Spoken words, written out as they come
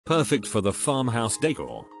perfect for the farmhouse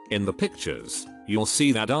decor. In the pictures, you'll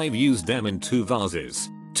see that I've used them in 2 vases,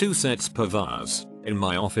 2 sets per vase, in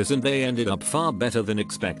my office, and they ended up far better than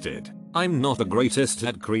expected. I'm not the greatest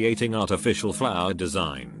at creating artificial flower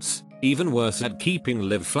designs, even worse at keeping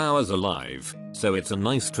live flowers alive, so it's a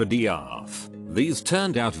nice try-off. These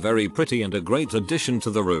turned out very pretty and a great addition to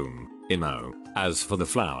the room. As for the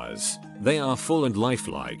flowers, they are full and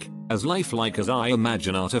lifelike as I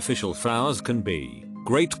imagine artificial flowers can be.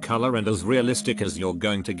 Great color and as realistic as you're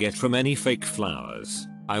going to get from any fake flowers.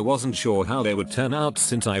 I wasn't sure how they would turn out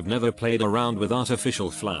since I've never played around with artificial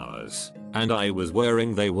flowers, and I was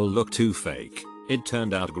worrying they will look too fake. It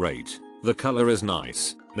turned out great. The color is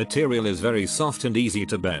nice, material is very soft and easy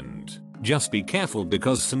to bend. Just be careful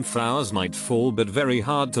because some flowers might fall, but very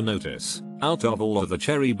hard to notice. Out of all of the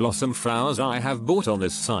cherry blossom flowers I have bought on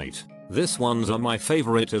this site, this ones are my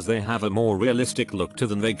favorite as they have a more realistic look to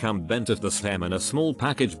them. They come bent at the stem in a small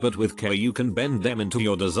package, but with care you can bend them into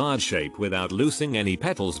your desired shape without losing any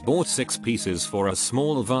petals. Bought 6 pieces for a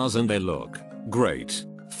small vase and they look great.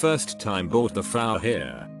 First time bought the flower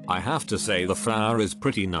here. I have to say the flower is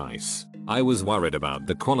pretty nice. I was worried about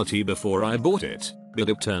the quality before I bought it, but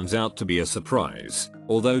it turns out to be a surprise.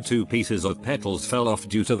 Although 2 pieces of petals fell off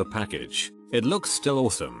due to the package, it looks still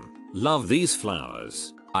awesome. Love these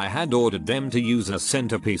flowers. I had ordered them to use as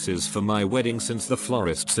centerpieces for my wedding since the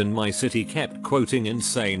florists in my city kept quoting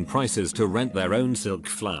insane prices to rent their own silk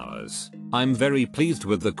flowers. I'm very pleased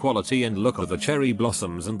with the quality and look of the cherry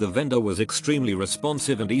blossoms, and the vendor was extremely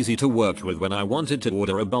responsive and easy to work with when I wanted to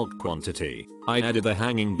order a bulk quantity. I added the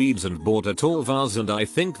hanging beads and bought a tall vase, and I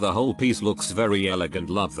think the whole piece looks very elegant.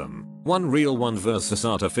 Love them. One real, one versus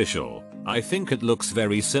artificial. I think it looks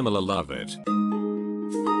very similar. Love it.